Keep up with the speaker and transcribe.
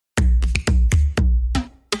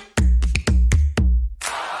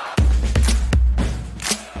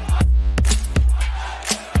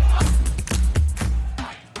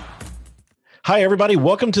Hi, everybody.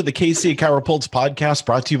 Welcome to the KC Chiropulse Pulse podcast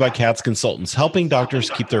brought to you by CATS Consultants, helping doctors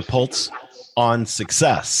keep their pulse on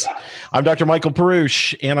success. I'm Dr. Michael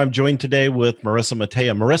Perush, and I'm joined today with Marissa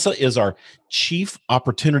Matea. Marissa is our Chief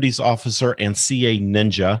Opportunities Officer and CA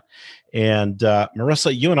Ninja. And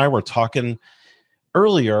Marissa, you and I were talking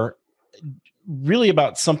earlier really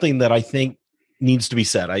about something that I think needs to be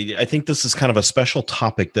said. I think this is kind of a special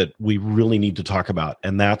topic that we really need to talk about,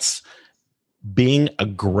 and that's being a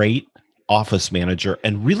great office manager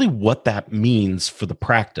and really what that means for the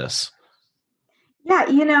practice. Yeah,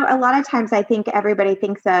 a lot of times I think everybody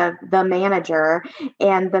thinks of the manager,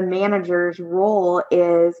 and the manager's role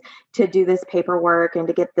is to do this paperwork and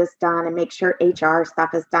to get this done and make sure HR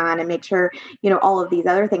stuff is done and make sure, all of these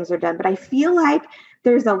other things are done. But I feel like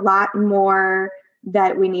there's a lot more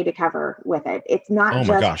that we need to cover with it. It's not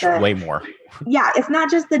way more. Yeah, it's not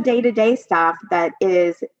just the day-to-day stuff that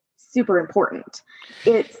is super important.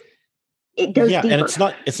 It goes deeper. And it's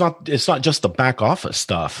not just the back office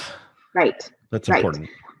stuff. Right. That's important.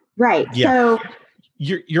 Right. Yeah. So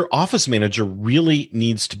your office manager really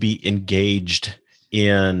needs to be engaged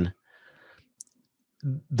in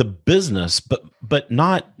the business, but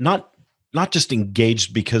not just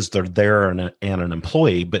engaged because they're there and an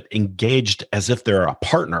employee, but engaged as if they're a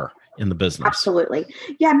partner in the business. Absolutely.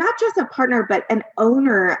 Yeah. Not just a partner, but an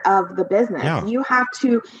owner of the business. Yeah. You have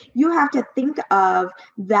to think of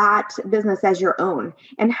that business as your own,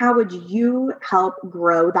 and how would you help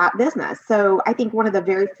grow that business? So I think one of the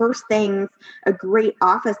very first things a great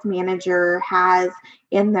office manager has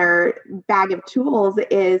in their bag of tools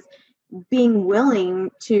is being willing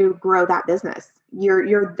to grow that business.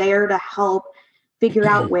 You're there to help figure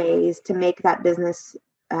out ways to make that business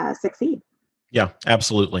succeed. Yeah,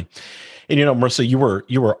 absolutely. And Marissa, you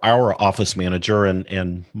were our office manager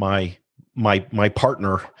and my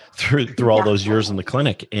partner through all those years in the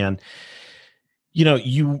clinic. And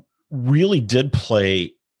you really did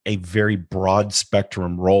play a very broad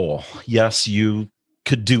spectrum role. Yes, you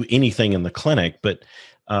could do anything in the clinic, but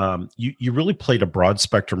you really played a broad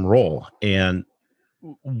spectrum role. And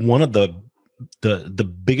one of the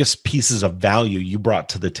biggest pieces of value you brought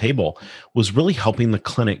to the table was really helping the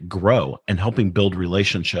clinic grow and helping build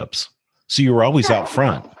relationships. So you were always out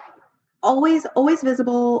front. Always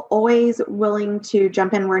visible, always willing to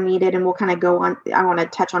jump in where needed. And we'll kind of go on. I want to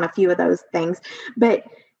touch on a few of those things, but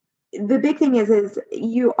the big thing is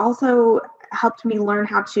you also helped me learn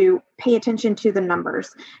how to pay attention to the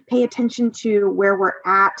numbers, pay attention to where we're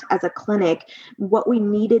at as a clinic, what we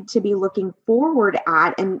needed to be looking forward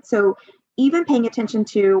at. And so even paying attention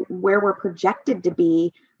to where we're projected to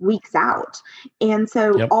be weeks out. And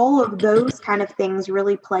so all of those kind of things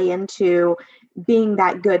really play into being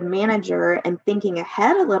that good manager and thinking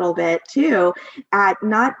ahead a little bit too, at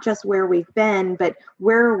not just where we've been, but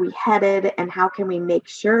where are we headed and how can we make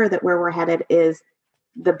sure that where we're headed is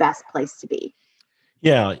the best place to be.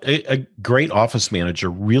 Yeah, a great office manager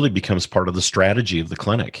really becomes part of the strategy of the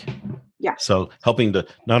clinic. Yeah. So helping to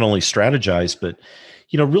not only strategize, but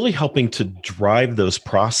really helping to drive those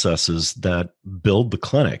processes that build the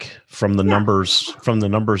clinic from the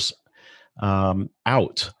numbers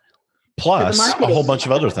out, plus a whole bunch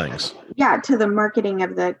of other things. Yeah, to the marketing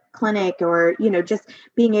of the clinic, or just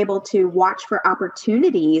being able to watch for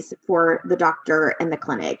opportunities for the doctor and the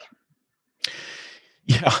clinic.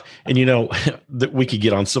 Yeah. And that we could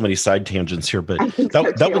get on so many side tangents here, but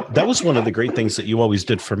that was one of the great things that you always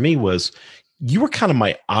did for me was you were kind of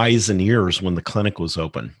my eyes and ears when the clinic was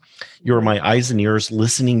open. You were my eyes and ears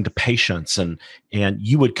listening to patients, and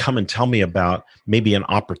you would come and tell me about maybe an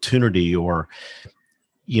opportunity, or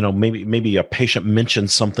maybe a patient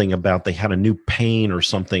mentioned something about they had a new pain or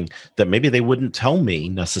something that maybe they wouldn't tell me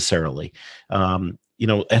necessarily. And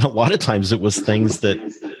a lot of times it was things that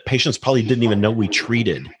patients probably didn't even know we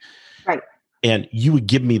treated. Right. And you would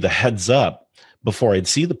give me the heads up before I'd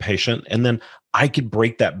see the patient, and then I could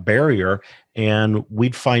break that barrier and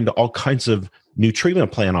we'd find all kinds of new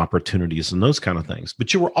treatment plan opportunities and those kind of things.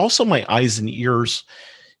 But you were also my eyes and ears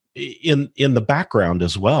in the background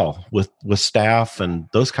as well with staff and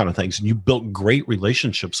those kind of things. And you built great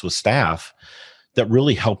relationships with staff that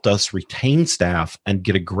really helped us retain staff and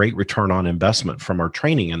get a great return on investment from our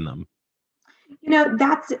training in them.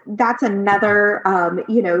 That's another,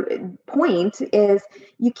 point is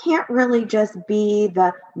you can't really just be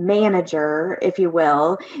the manager, if you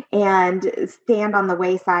will, and stand on the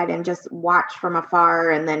wayside and just watch from afar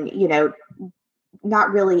and then,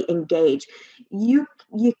 not really engage. You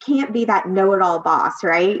can't be that know-it-all boss,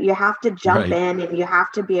 right? You have to jump in and you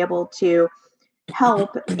have to be able to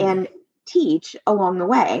help and teach along the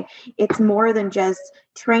way. It's more than just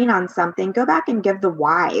train on something, go back and give the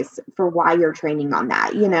whys for why you're training on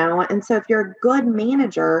that, And so if you're a good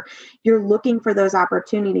manager, you're looking for those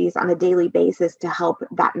opportunities on a daily basis to help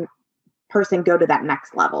that person go to that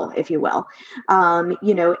next level, if you will,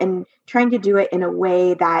 and trying to do it in a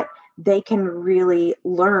way that they can really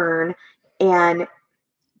learn and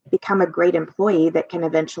become a great employee that can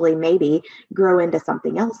eventually maybe grow into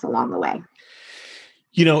something else along the way.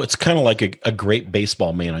 It's kind of like a great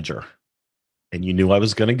baseball manager. And you knew I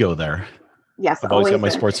was going to go there. Yes, I've always got my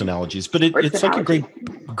sports analogies, but it's like a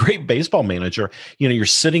great baseball manager. You're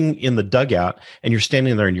sitting in the dugout and you're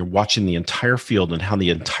standing there and you're watching the entire field and how the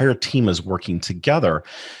entire team is working together.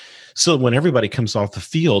 So when everybody comes off the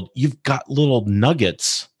field, you've got little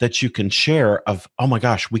nuggets that you can share of, oh my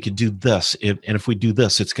gosh, we could do this. And if we do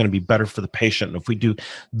this, it's going to be better for the patient. And if we do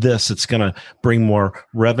this, it's going to bring more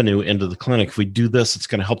revenue into the clinic. If we do this, it's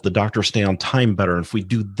going to help the doctor stay on time better. And if we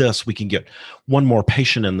do this, we can get one more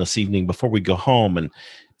patient in this evening before we go home. And,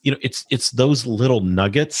 it's those little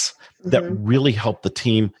nuggets that really help the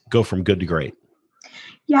team go from good to great.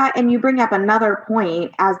 Yeah, and you bring up another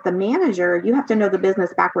point. As the manager, you have to know the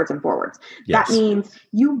business backwards and forwards. Yes. That means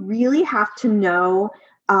you really have to know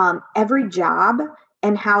every job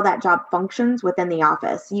and how that job functions within the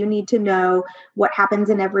office. You need to know what happens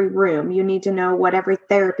in every room. You need to know what every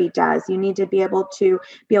therapy does. You need to be able to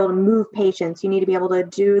move patients. You need to be able to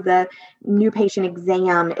do the new patient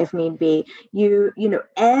exam if need be. You know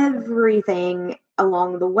everything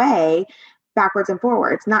along the way, backwards and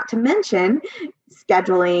forwards, not to mention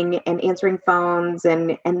scheduling and answering phones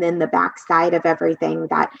and then the backside of everything,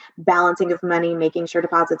 that balancing of money, making sure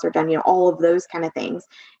deposits are done, all of those kind of things.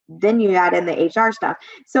 Then you add in the HR stuff.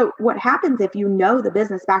 So what happens if you know the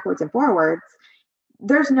business backwards and forwards,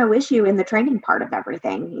 there's no issue in the training part of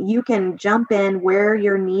everything. You can jump in where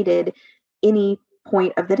you're needed any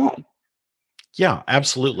point of the day. Yeah,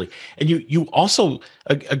 absolutely. And you also,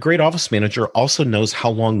 a great office manager also knows how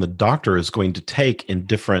long the doctor is going to take in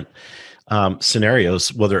different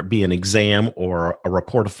scenarios, whether it be an exam or a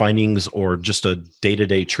report of findings or just a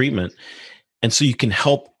day-to-day treatment. And so you can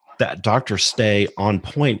help that doctor stay on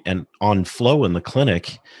point and on flow in the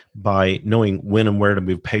clinic by knowing when and where to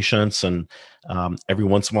move patients, and every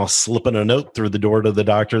once in a while slipping a note through the door to the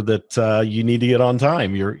doctor that you need to get on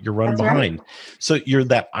time. You're running behind. Right. So you're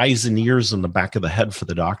that eyes and ears in the back of the head for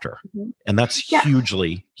the doctor. And that's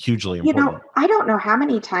hugely important. I don't know how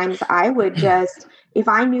many times I would just, if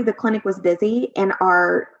I knew the clinic was busy and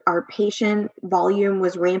our patient volume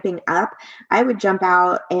was ramping up, I would jump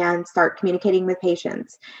out and start communicating with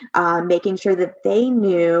patients, making sure that they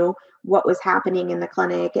knew what was happening in the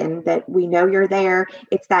clinic and that we know you're there.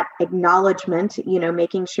 It's that acknowledgement,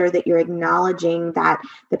 making sure that you're acknowledging that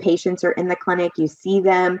the patients are in the clinic, you see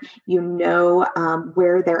them,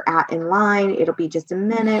 where they're at in line. It'll be just a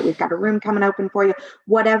minute. We've got a room coming open for you.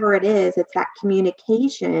 Whatever it is, it's that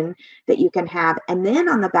communication that you can have. And then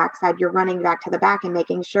on the backside, you're running back to the back and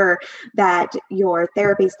making sure that your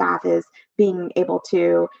therapy staff is being able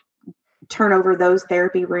to turn over those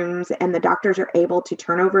therapy rooms and the doctors are able to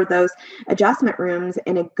turn over those adjustment rooms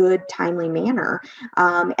in a good, timely manner.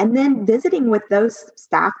 And then visiting with those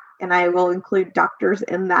staff, and I will include doctors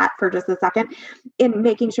in that for just a second, in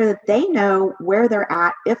making sure that they know where they're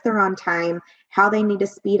at, if they're on time, how they need to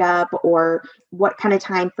speed up, or what kind of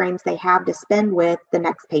time frames they have to spend with the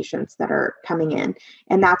next patients that are coming in.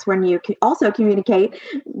 And that's when you can also communicate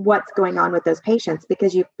what's going on with those patients,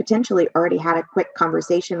 because you potentially already had a quick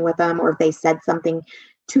conversation with them, or if they said something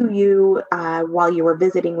to you while you were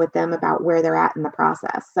visiting with them about where they're at in the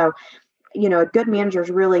process. So, a good manager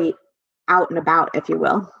is really out and about, if you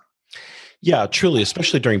will. Yeah, truly,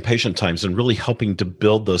 especially during patient times and really helping to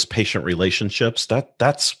build those patient relationships.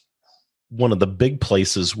 That's one of the big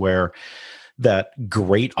places where that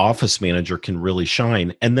great office manager can really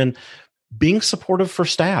shine. And then being supportive for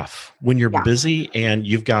staff when you're busy and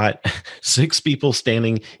you've got 6 people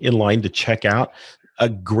standing in line to check out. A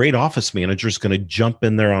great office manager is going to jump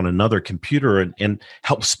in there on another computer and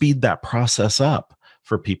help speed that process up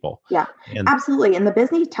for people. Yeah, absolutely. In the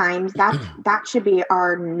busy times, that should be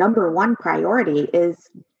our number one priority, is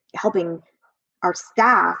helping our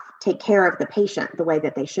staff take care of the patient the way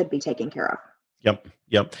that they should be taken care of.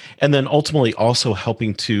 Yep. And then ultimately also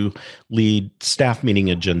helping to lead staff meeting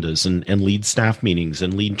agendas and lead staff meetings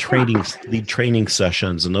and lead training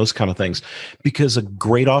sessions and those kind of things, because a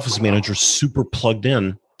great office manager is super plugged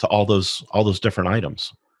in to all those different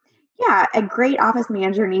items. Yeah, a great office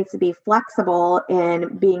manager needs to be flexible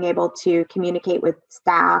in being able to communicate with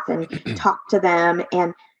staff and talk to them,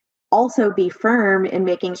 and also be firm in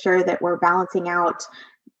making sure that we're balancing out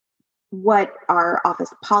what our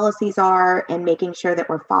office policies are and making sure that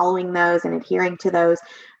we're following those and adhering to those,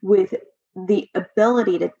 with the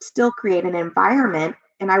ability to still create an environment,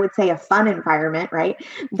 and I would say a fun environment, right?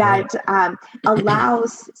 That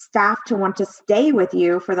allows staff to want to stay with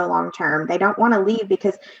you for the long term. They don't want to leave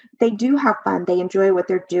because they do have fun. They enjoy what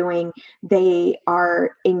they're doing. They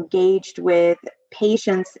are engaged with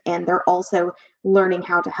patients, and they're also learning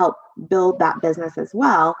how to help build that business as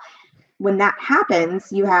well. When that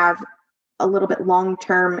happens, you have a little bit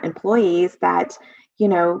long-term employees that,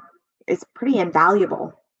 is pretty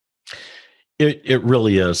invaluable. It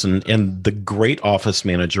really is. And the great office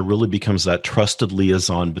manager really becomes that trusted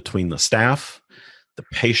liaison between the staff, the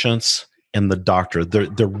patients, and the doctor.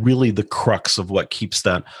 They're really the crux of what keeps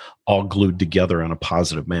that all glued together in a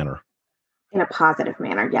positive manner. In a positive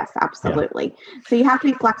manner. Yes, absolutely. Yeah. So you have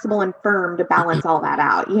to be flexible and firm to balance all that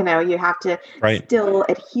out. You have to still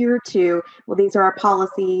adhere to, well, these are our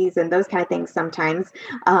policies and those kind of things sometimes.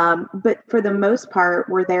 But for the most part,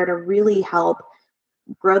 we're there to really help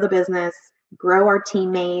grow the business, grow our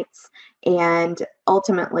teammates, and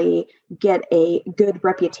ultimately get a good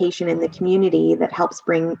reputation in the community that helps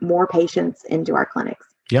bring more patients into our clinics.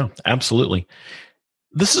 Yeah, absolutely.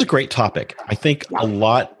 This is a great topic. I think a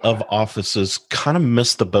lot of offices kind of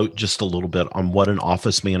miss the boat just a little bit on what an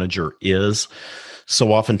office manager is.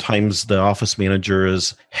 So oftentimes the office manager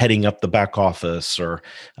is heading up the back office, or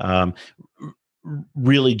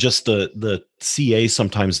really just the CA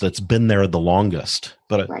sometimes that's been there the longest.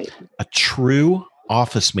 But a true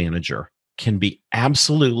office manager can be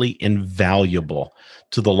absolutely invaluable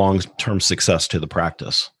to the long-term success to the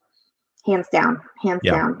practice. Hands down.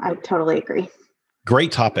 I totally agree.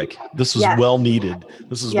 Great topic. This was well needed.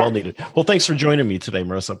 Well needed. Well, thanks for joining me today,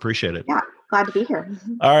 Marissa. Appreciate it. Yeah, glad to be here.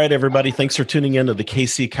 All right, everybody. Thanks for tuning in to the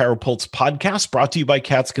KC ChiroPulse podcast, brought to you by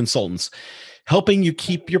Katz Consultants, helping you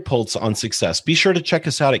keep your pulse on success. Be sure to check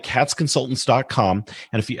us out at katzconsultants.com.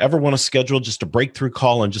 And if you ever want to schedule just a breakthrough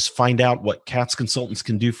call and just find out what Katz Consultants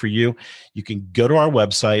can do for you, you can go to our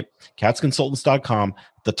website, katzconsultants.com.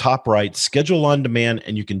 The top right, schedule on demand,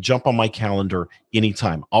 and you can jump on my calendar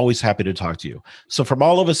anytime. Always happy to talk to you. So from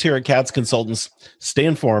all of us here at Katz Consultants, stay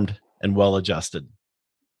informed and well adjusted.